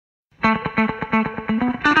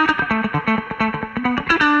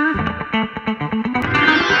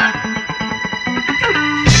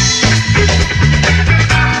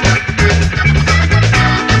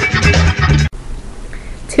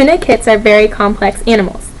Tunicates are very complex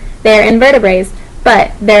animals. They are invertebrates,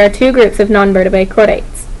 but there are two groups of non-vertebrate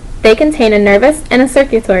chordates. They contain a nervous and a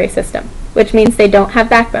circulatory system, which means they don't have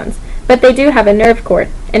backbones, but they do have a nerve cord,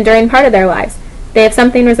 and during part of their lives, they have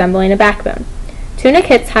something resembling a backbone.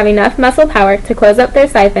 Tunicates have enough muscle power to close up their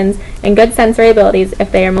siphons and good sensory abilities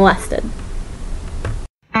if they are molested.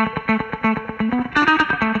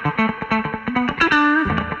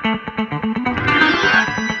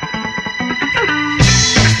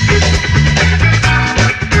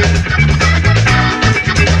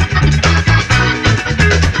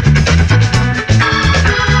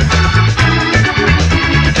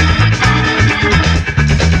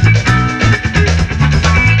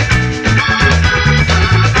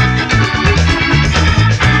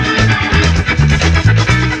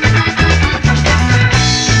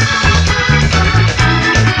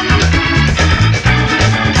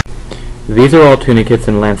 These are all tunicates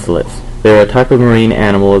and lancelets. They are a type of marine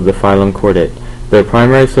animal of the phylum Chordate. Their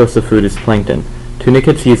primary source of food is plankton.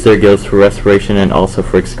 Tunicates use their gills for respiration and also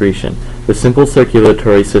for excretion. The simple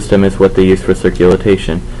circulatory system is what they use for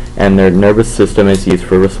circulation, and their nervous system is used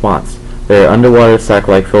for response. They are underwater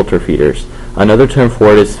sac-like filter feeders. Another term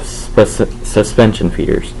for it is suspension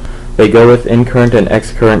feeders. They go with in-current and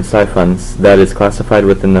ex-current siphons that is classified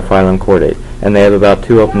within the phylum Chordate, and they have about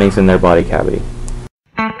 2 openings in their body cavity.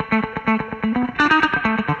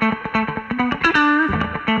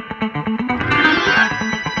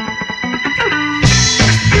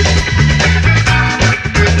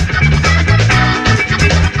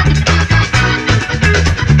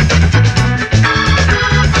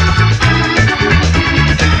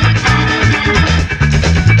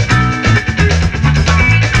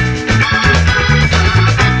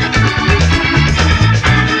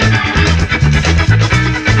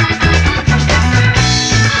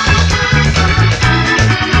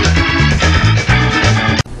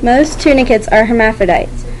 Most tunicates are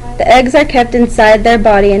hermaphrodites. The eggs are kept inside their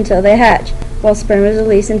body until they hatch, while sperm is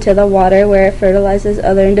released into the water where it fertilizes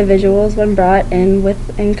other individuals when brought in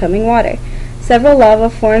with incoming water. Several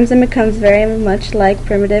larvae forms and becomes very much like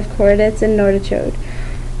primitive chordates and nordichode.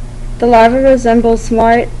 The larvae resemble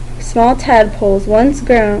small tadpoles. Once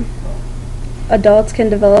grown, adults can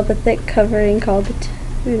develop a thick covering called the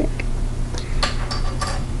tunic.